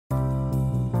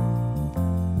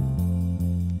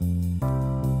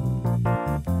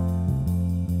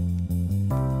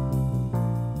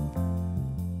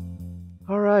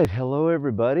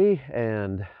everybody,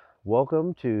 and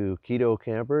welcome to Keto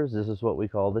Campers. This is what we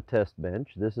call the test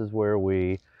bench. This is where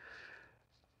we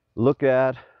look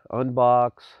at,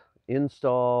 unbox,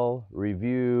 install,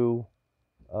 review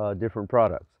different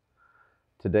products.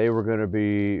 Today we're going to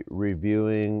be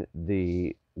reviewing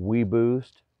the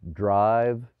Weboost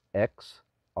Drive X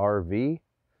RV.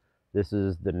 This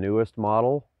is the newest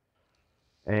model,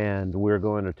 and we're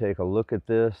going to take a look at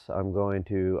this. I'm going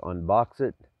to unbox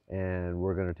it, and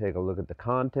we're going to take a look at the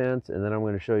contents, and then I'm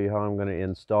going to show you how I'm going to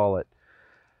install it.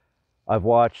 I've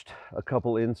watched a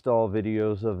couple install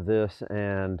videos of this,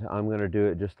 and I'm going to do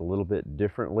it just a little bit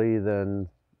differently than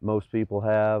most people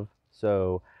have.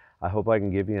 So I hope I can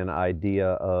give you an idea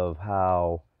of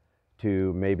how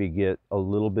to maybe get a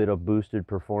little bit of boosted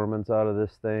performance out of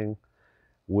this thing.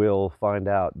 We'll find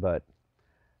out, but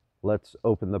let's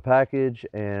open the package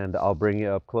and I'll bring you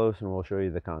up close and we'll show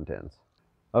you the contents.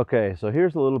 Okay, so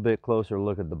here's a little bit closer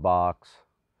look at the box.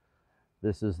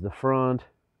 This is the front,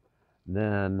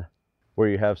 then where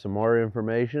you have some more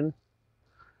information,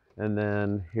 and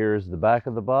then here's the back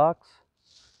of the box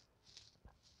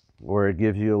where it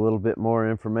gives you a little bit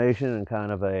more information and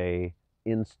kind of a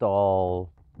install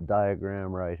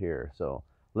diagram right here. So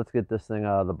let's get this thing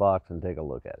out of the box and take a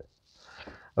look at it.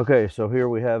 Okay, so here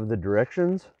we have the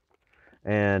directions,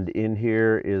 and in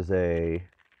here is a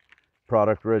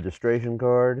product registration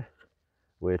card,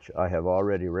 which I have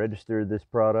already registered this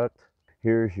product.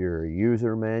 Here's your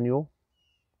user manual.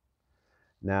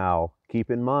 Now,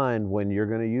 keep in mind, when you're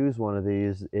going to use one of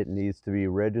these, it needs to be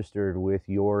registered with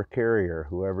your carrier,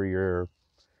 whoever your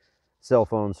cell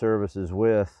phone service is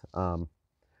with.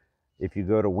 If you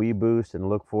go to Weboost and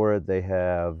look for it, they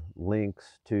have links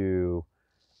to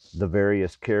the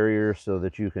various carriers so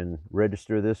that you can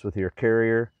register this with your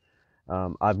carrier.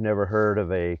 I've never heard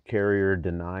of a carrier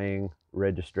denying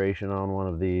registration on one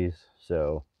of these,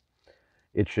 so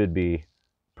it should be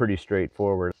pretty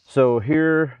straightforward. So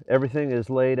here everything is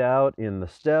laid out in the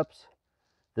steps.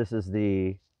 This is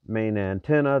the main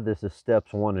antenna. This is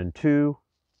steps 1 and 2.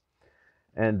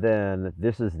 And then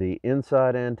this is the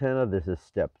inside antenna. This is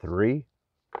step 3.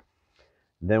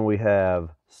 Then we have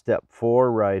step 4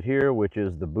 right here, which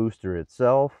is the booster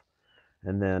itself.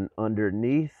 And then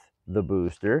underneath the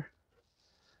booster,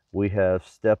 we have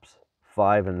steps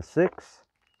 5 and 6,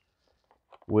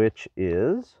 which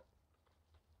is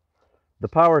the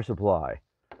power supply.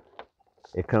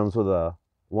 It comes with a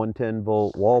 110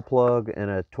 volt wall plug and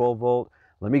a 12 volt.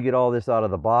 Let me get all this out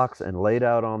of the box and laid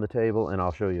out on the table, and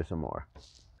I'll show you some more.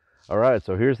 All right,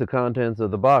 so here's the contents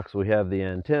of the box. We have the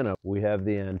antenna. We have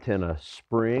the antenna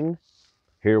spring.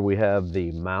 Here we have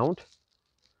the mount.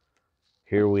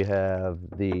 Here we have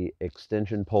the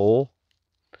extension pole,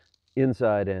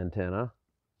 inside antenna,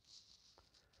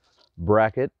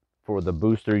 bracket for the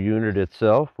booster unit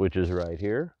itself, which is right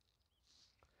here,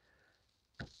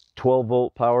 12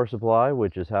 volt power supply,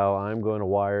 which is how I'm going to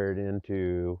wire it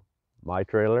into my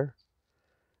trailer,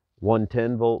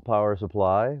 110 volt power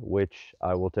supply, which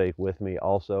I will take with me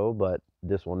also, but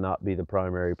this will not be the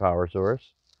primary power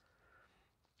source,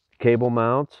 cable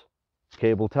mounts,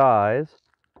 cable ties,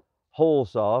 hole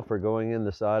saw for going in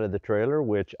the side of the trailer,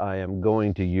 which I am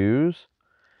going to use.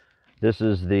 This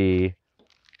is the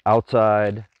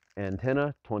outside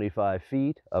antenna, 25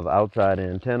 feet of outside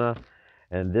antenna,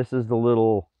 and this is the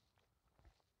little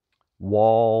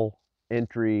wall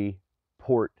entry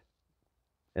port,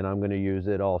 and I'm going to use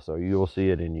it also. You will see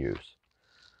it in use.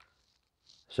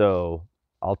 So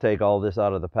I'll take all this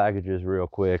out of the packages real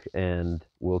quick and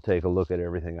we'll take a look at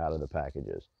everything out of the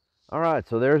packages. All right,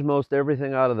 so there's most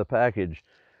everything out of the package.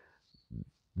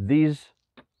 These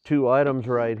two items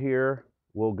right here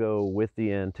will go with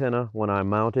the antenna when I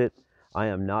mount it. I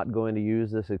am not going to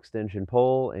use this extension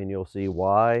pole, and you'll see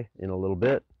why in a little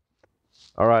bit.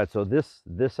 All right, so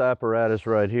this apparatus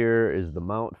right here is the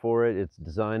mount for it. It's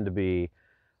designed to be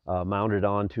mounted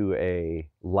onto a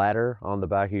ladder on the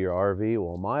back of your RV.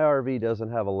 Well, my RV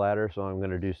doesn't have a ladder, so I'm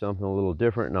going to do something a little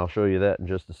different, and I'll show you that in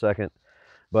just a second.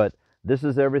 But this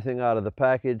is everything out of the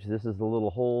package. This is the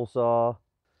little hole saw,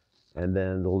 and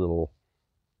then the little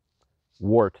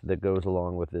wart that goes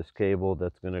along with this cable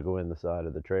that's going to go in the side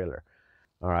of the trailer.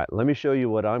 All right, let me show you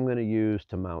what I'm going to use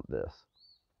to mount this.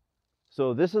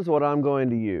 So this is what I'm going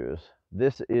to use.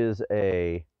 This is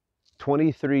a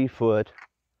 23-foot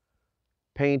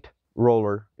paint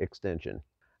roller extension.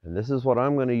 And this is what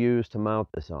I'm going to use to mount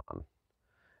this on,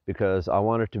 because I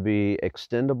want it to be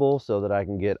extendable so that I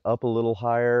can get up a little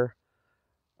higher.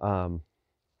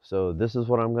 So this is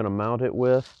what I'm going to mount it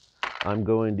with. I'm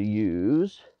going to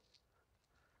use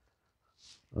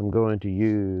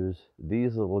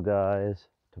these little guys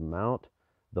to mount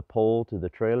the pole to the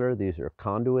trailer. These are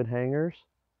conduit hangers.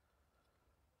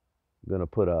 I'm going to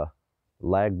put a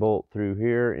lag bolt through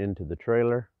here into the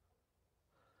trailer,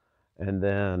 and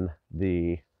then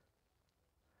the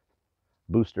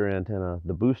booster antenna.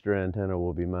 The booster antenna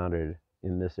will be mounted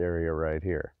in this area right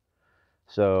here.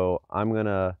 So I'm going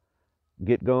to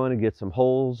get going and get some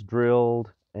holes drilled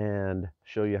and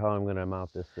show you how I'm going to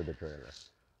mount this to the trailer.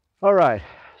 All right,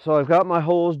 so I've got my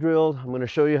holes drilled. I'm going to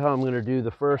show you how I'm going to do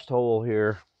the first hole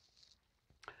here.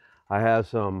 I have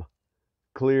some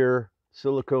clear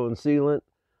silicone sealant.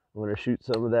 I'm going to shoot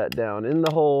some of that down in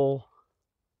the hole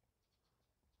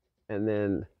and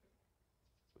then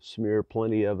smear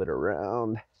plenty of it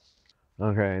around.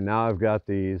 Okay, now I've got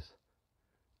these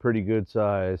pretty good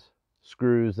size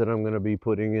screws that I'm going to be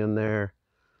putting in there,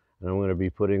 and I'm going to be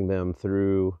putting them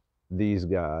through these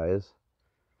guys,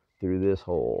 through this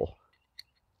hole.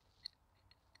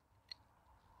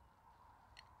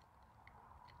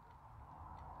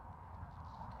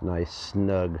 Nice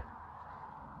snug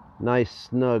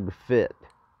fit.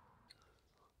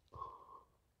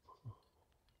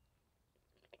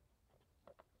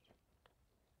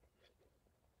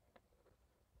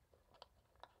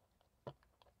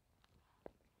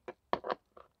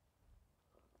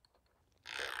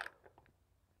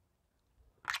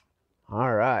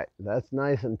 All right, that's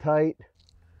nice and tight.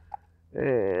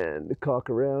 And the caulk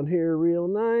around here real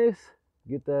nice.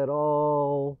 Get that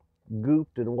all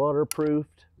gooped and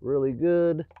waterproofed really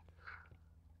good.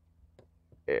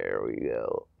 There we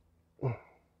go.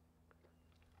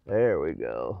 There we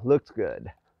go. Looks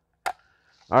good.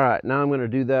 All right, now I'm going to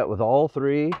do that with all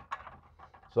three.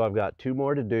 So I've got 2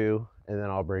 more to do, and then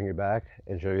I'll bring you back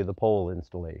and show you the pole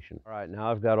installation. All right, now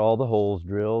I've got all the holes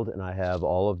drilled and I have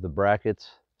all of the brackets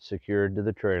secured to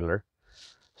the trailer.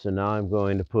 So now I'm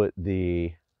going to put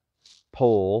the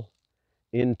pole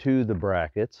into the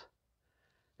brackets,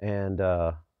 and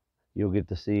you'll get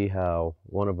to see how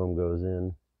one of them goes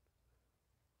in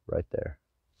right there.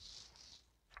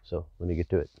 So let me get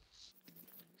to it.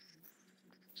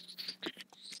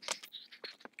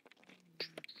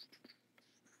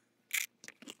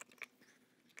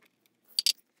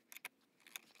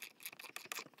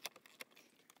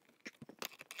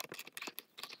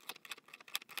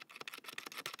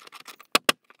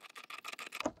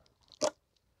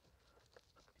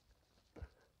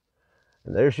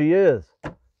 And there she is,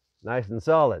 nice and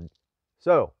solid.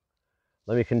 So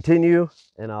let me continue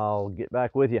and I'll get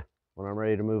back with you when I'm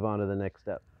ready to move on to the next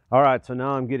step. All right, so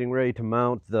now I'm getting ready to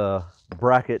mount the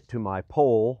bracket to my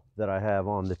pole that I have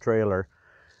on the trailer.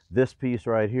 This piece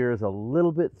right here is a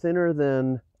little bit thinner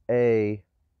than a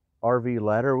RV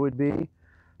ladder would be.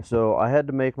 So I had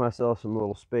to make myself some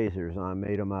little spacers, and I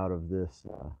made them out of this,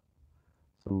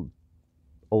 some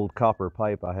old copper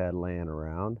pipe I had laying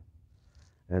around.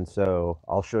 And so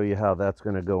I'll show you how that's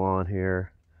going to go on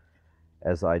here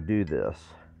as I do this.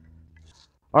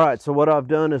 All right, so what I've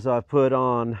done is I've put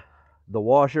on the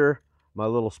washer, my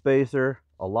little spacer,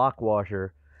 a lock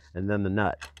washer, and then the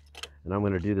nut. And I'm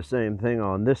going to do the same thing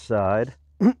on this side.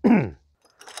 All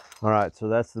right, so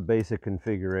that's the basic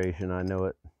configuration. I know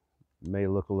it may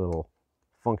look a little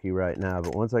funky right now,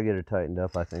 but once I get it tightened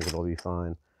up, I think it'll be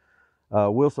fine.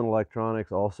 Wilson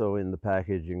Electronics also in the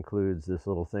package includes this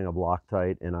little thing of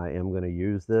Loctite, and I am going to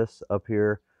use this up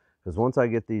here because once I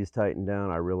get these tightened down,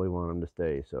 I really want them to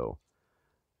stay. So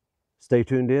stay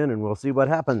tuned in and we'll see what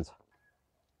happens.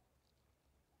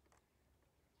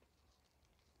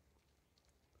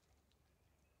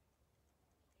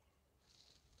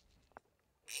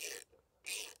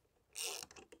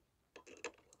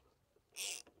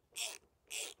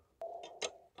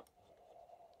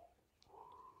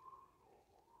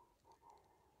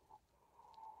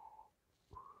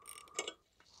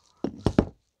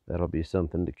 That'll be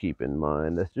something to keep in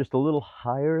mind. That's just a little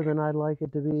higher than I'd like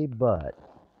it to be, but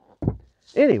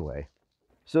anyway.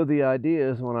 So the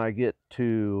idea is when I get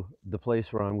to the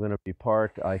place where I'm going to be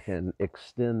parked, I can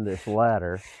extend this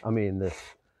ladder.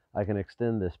 I can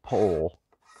extend this pole.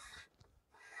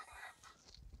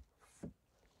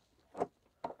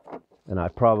 And I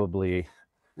probably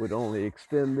would only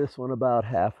extend this one about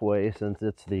halfway since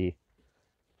it's the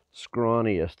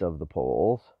scrawniest of the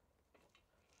poles.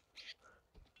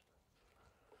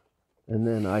 And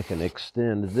then I can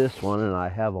extend this one, and I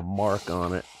have a mark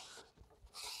on it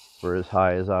for as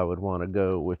high as I would want to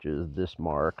go, which is this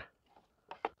mark.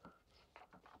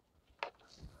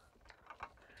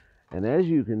 And as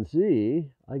you can see,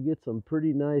 I get some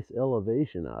pretty nice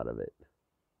elevation out of it.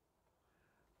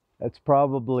 That's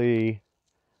probably,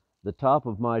 the top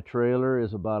of my trailer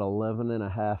is about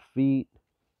 11.5 feet.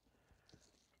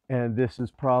 And this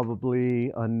is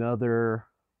probably another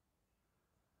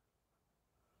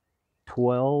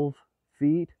 12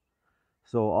 feet.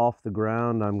 So off the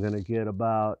ground, I'm going to get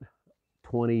about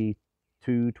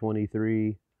 22,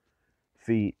 23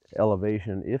 feet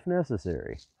elevation if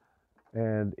necessary.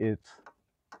 And if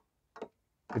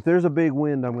there's a big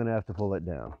wind, I'm going to have to pull it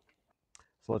down.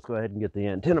 So let's go ahead and get the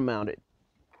antenna mounted.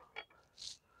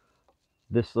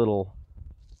 This little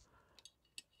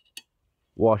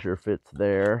washer fits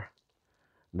there.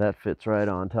 That fits right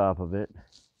on top of it.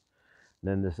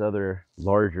 Then this other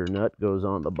larger nut goes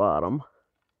on the bottom.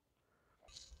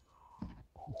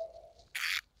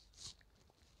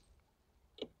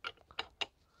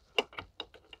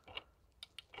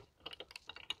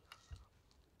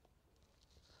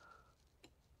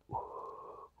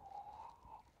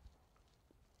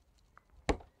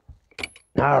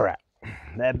 All right,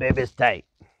 that baby's tight.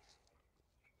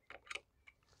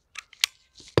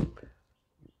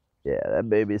 Yeah, that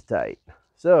baby's tight.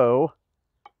 So,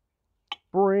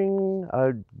 spring,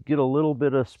 I'd get a little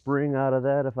bit of spring out of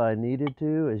that if I needed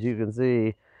to. As you can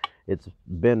see, it's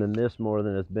bending this more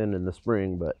than it's been in the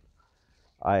spring, but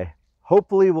I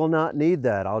hopefully will not need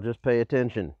that. I'll just pay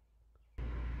attention.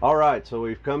 All right, so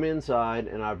we've come inside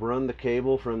and I've run the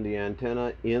cable from the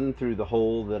antenna in through the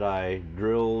hole that I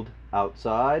drilled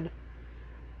outside,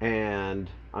 and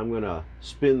I'm gonna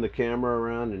spin the camera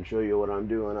around and show you what I'm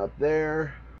doing up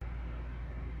there.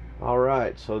 All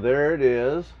right, so there it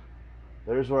is.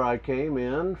 There's where I came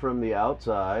in from the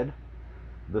outside.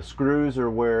 The screws are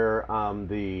where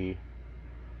the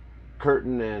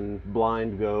curtain and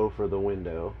blind go for the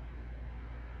window.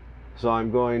 So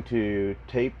I'm going to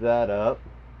tape that up.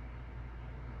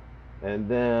 And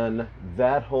then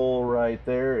that hole right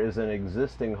there is an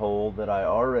existing hole that I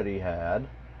already had.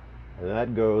 And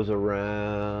that goes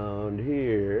around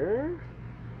here.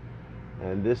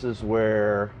 And this is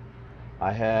where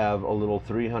I have a little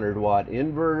 300-watt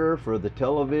inverter for the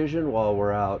television while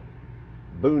we're out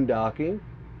boondocking.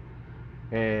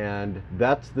 And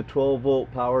that's the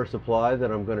 12-volt power supply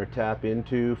that I'm going to tap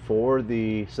into for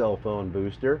the cell phone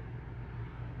booster.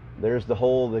 There's the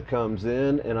hole that comes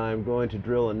in, and I'm going to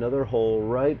drill another hole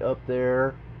right up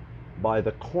there by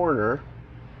the corner,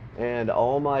 and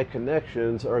all my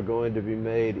connections are going to be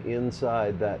made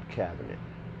inside that cabinet.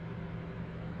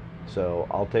 So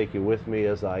I'll take you with me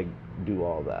as I do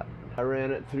all that. I ran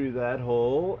it through that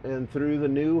hole and through the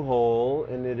new hole,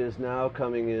 and it is now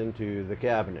coming into the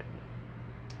cabinet.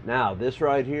 Now this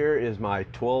right here is my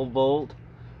 12-volt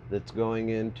that's going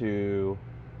into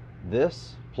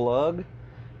this plug,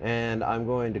 and I'm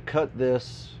going to cut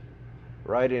this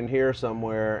right in here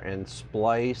somewhere and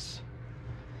splice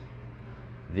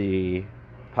the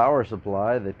power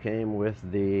supply that came with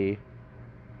the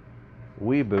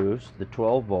Weboost, the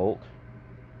 12-volt,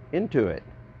 into it.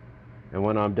 And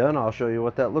when I'm done, I'll show you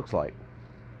what that looks like.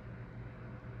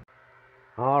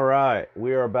 All right,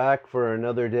 we are back for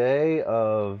another day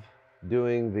of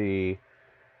doing the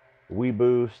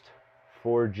Weboost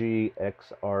 4G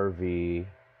X RV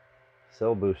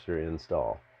cell booster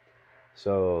install.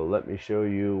 So let me show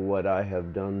you what I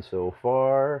have done so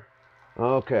far.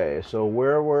 Okay, so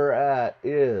where we're at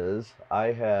is I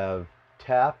have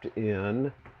tapped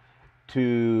in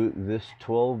to this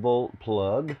 12-volt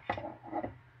plug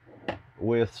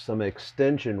with some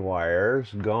extension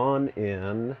wires gone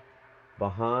in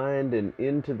behind and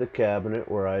into the cabinet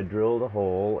where I drilled a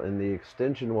hole, and the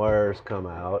extension wires come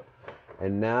out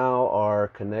and now are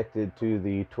connected to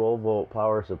the 12-volt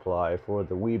power supply for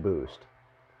the Weboost.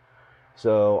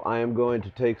 So I am going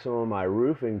to take some of my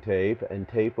roofing tape and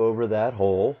tape over that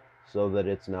hole so that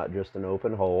it's not just an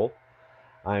open hole.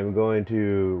 I'm going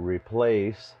to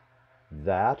replace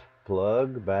that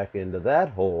plug back into that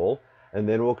hole, and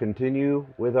then we'll continue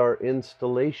with our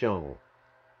installation.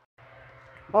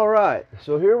 All right,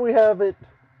 so here we have it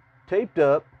taped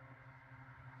up.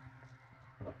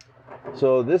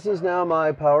 So this is now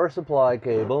my power supply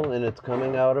cable, and it's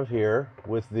coming out of here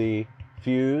with the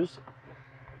fuse.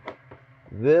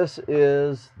 This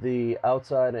is the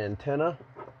outside antenna,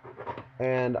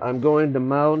 and I'm going to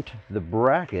mount the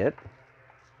bracket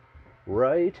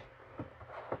right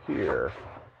here.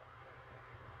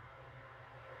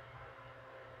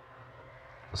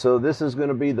 So this is going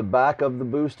to be the back of the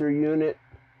booster unit,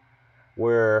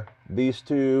 where these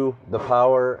two, the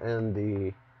power and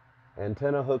the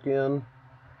antenna, hook in,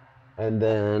 and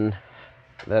then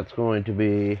that's going to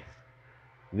be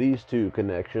these two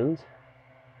connections,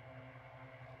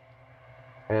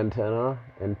 antenna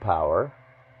and power.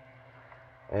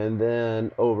 And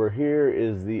then over here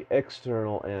is the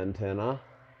external antenna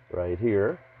right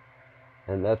here,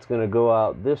 and that's going to go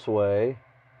out this way.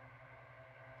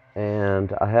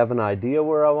 And I have an idea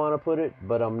where I want to put it,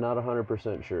 but I'm not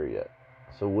 100% sure yet.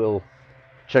 So we'll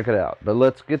check it out. But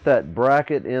let's get that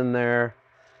bracket in there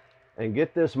and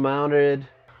get this mounted.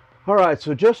 All right,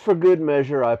 so just for good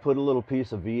measure, I put a little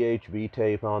piece of VHB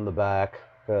tape on the back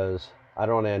because I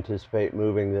don't anticipate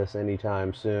moving this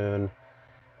anytime soon,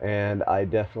 and I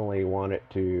definitely want it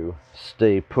to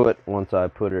stay put once I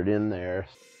put it in there.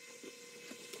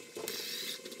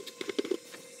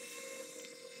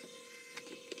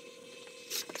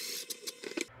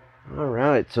 All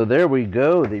right, so there we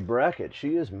go, the bracket. She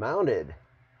is mounted.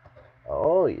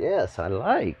 Oh yes, I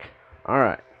like. All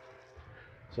right,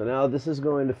 so now this is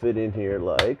going to fit in here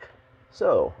like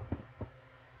so.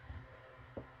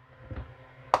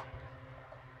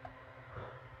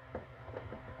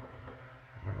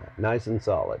 Nice and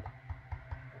solid.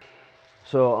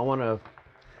 So I want to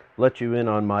let you in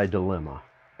on my dilemma,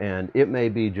 and it may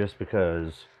be just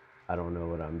because I don't know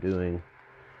what I'm doing,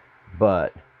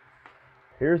 but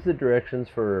here's the directions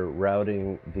for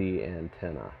routing the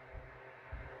antenna.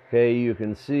 Okay, you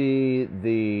can see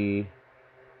the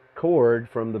cord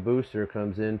from the booster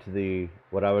comes into the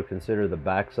what I would consider the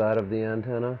back side of the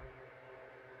antenna,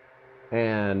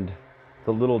 and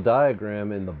the little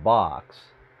diagram in the box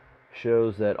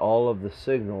shows that all of the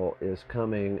signal is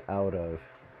coming out of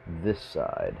this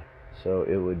side, so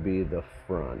it would be the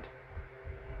front.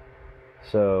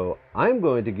 So I'm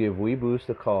going to give Weboost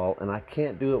a call, and I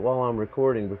can't do it while I'm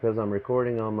recording because I'm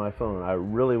recording on my phone. I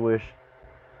really wish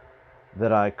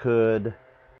that I could.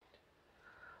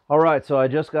 All right, so I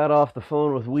just got off the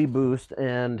phone with Weboost,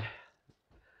 and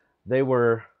they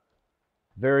were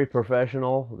very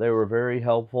professional. They were very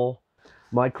helpful.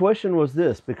 My question was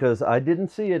this, because I didn't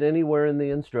see it anywhere in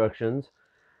the instructions.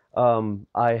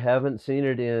 I haven't seen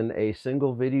it in a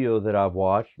single video that I've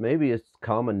watched. Maybe it's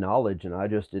common knowledge and I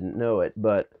just didn't know it,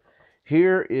 but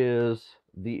here is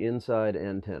the inside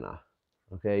antenna.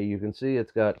 Okay, you can see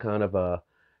it's got kind of a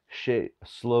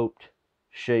sloped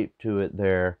shape to it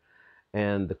there,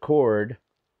 and the cord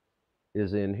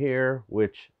is in here,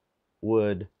 which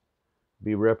would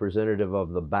be representative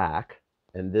of the back,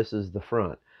 and this is the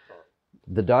front.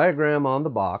 The diagram on the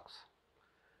box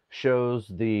shows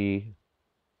the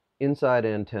inside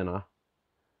antenna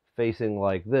facing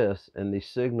like this, and the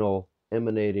signal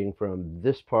emanating from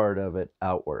this part of it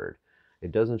outward.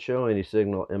 It doesn't show any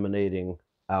signal emanating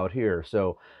out here.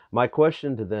 So my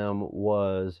question to them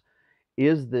was,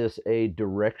 is this a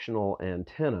directional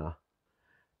antenna?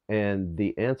 And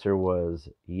the answer was,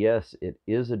 yes, it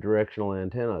is a directional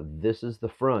antenna. This is the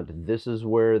front. This is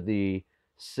where the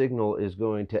signal is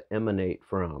going to emanate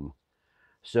from.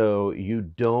 So you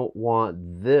don't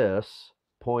want this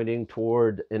pointing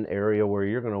toward an area where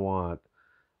you're going to want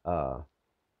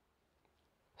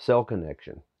cell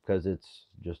connection, because it's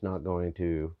just not going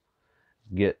to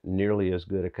get nearly as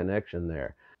good a connection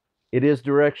there. It is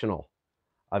directional.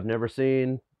 I've never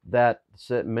seen that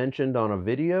mentioned on a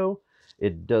video.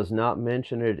 It does not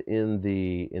mention it in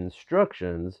the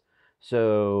instructions.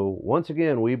 So once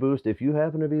again, Weboost, if you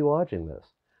happen to be watching this,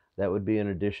 that would be an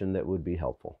addition that would be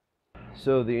helpful.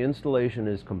 So the installation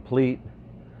is complete.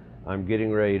 I'm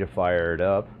getting ready to fire it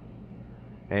up,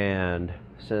 and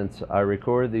since I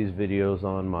record these videos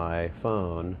on my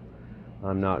phone,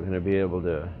 I'm not going to be able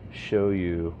to show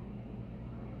you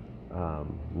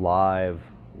live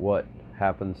what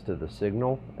happens to the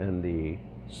signal and the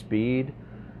speed,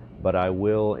 but I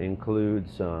will include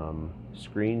some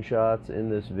screenshots in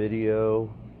this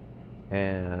video,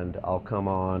 and I'll come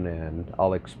on and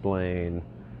I'll explain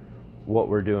what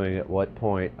we're doing at what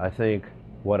point. I think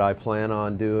what I plan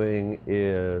on doing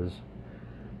is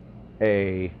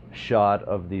a shot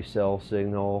of the cell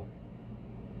signal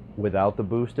without the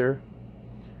booster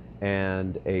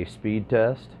and a speed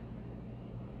test,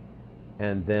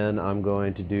 and then I'm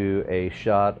going to do a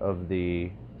shot of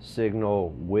the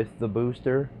signal with the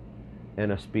booster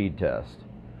and a speed test.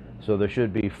 So there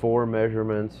should be 4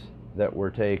 measurements that we're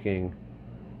taking,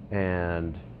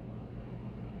 and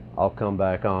I'll come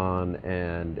back on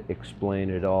and explain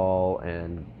it all,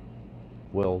 and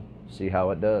we'll see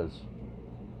how it does.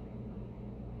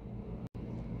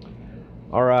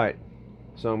 All right,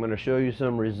 so I'm going to show you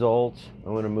some results.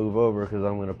 I'm going to move over because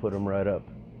I'm going to put them right up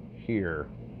here.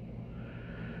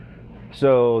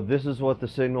 So this is what the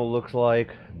signal looks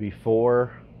like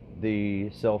before the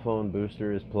cell phone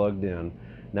booster is plugged in.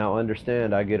 Now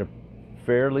understand, I get a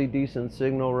fairly decent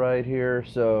signal right here,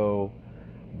 so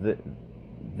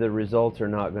the results are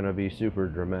not going to be super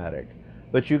dramatic.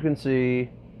 But you can see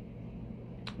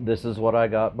this is what I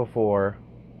got before,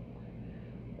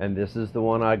 and this is the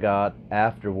one I got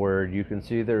afterward. You can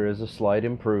see there is a slight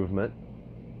improvement.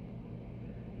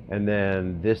 And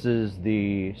then this is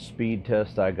the speed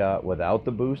test I got without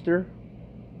the booster.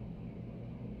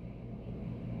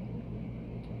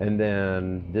 And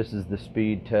then this is the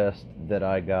speed test that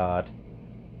I got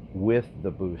with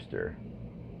the booster.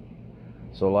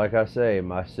 So like I say,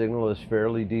 my signal is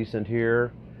fairly decent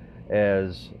here.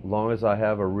 As long as I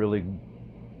have a really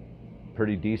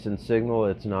pretty decent signal,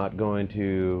 it's not going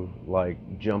to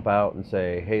like jump out and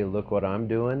say, hey, look what I'm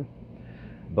doing.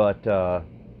 But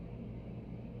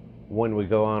when we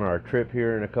go on our trip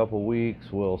here in a couple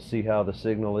weeks, we'll see how the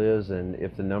signal is, and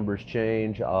if the numbers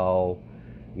change, I'll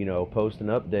post an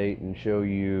update and show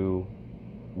you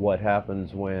what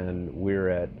happens when we're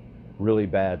at really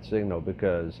bad signal,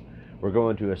 because we're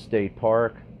going to a state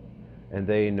park and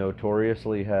they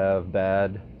notoriously have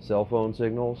bad cell phone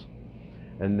signals,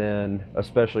 and then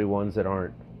especially ones that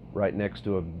aren't right next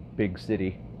to a big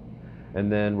city. And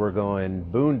then we're going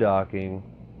boondocking,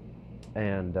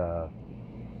 and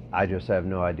I just have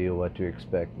no idea what to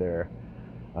expect there,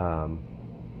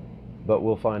 but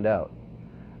we'll find out.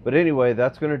 But anyway,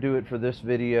 that's going to do it for this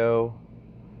video.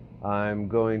 I'm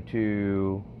going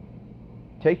to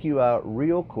take you out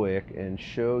real quick and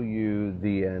show you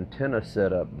the antenna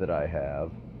setup that I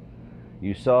have.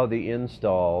 You saw the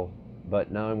install,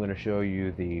 but now I'm going to show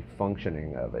you the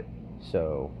functioning of it.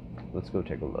 So let's go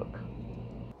take a look.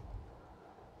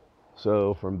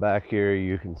 So from back here,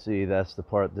 you can see that's the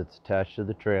part that's attached to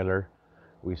the trailer.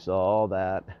 We saw all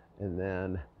that, and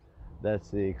then that's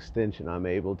the extension I'm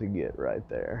able to get right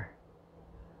there.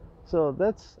 So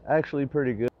that's actually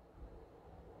pretty good.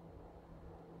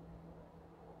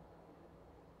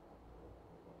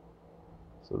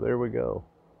 So there we go.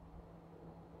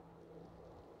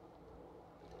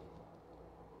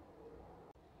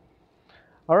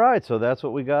 All right, so that's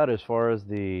what we got as far as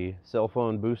the cell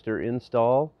phone booster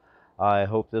install. I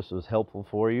hope this was helpful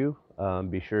for you.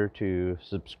 Be sure to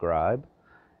subscribe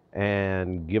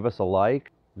and give us a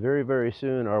like. Very, very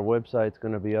soon our website's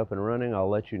going to be up and running. I'll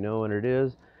let you know when it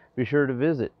is. Be sure to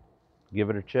visit, give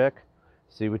it a check,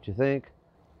 see what you think.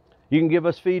 You can give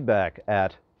us feedback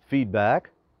at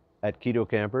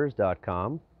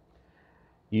ketocamperz.com.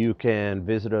 You can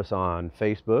visit us on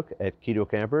Facebook at Keto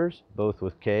Campers, both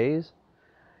with K's.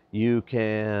 You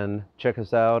can check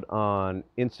us out on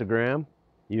Instagram.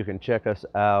 You can check us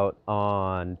out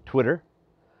on Twitter.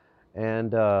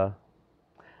 And I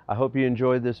hope you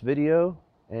enjoyed this video,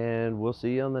 and we'll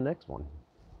see you on the next one.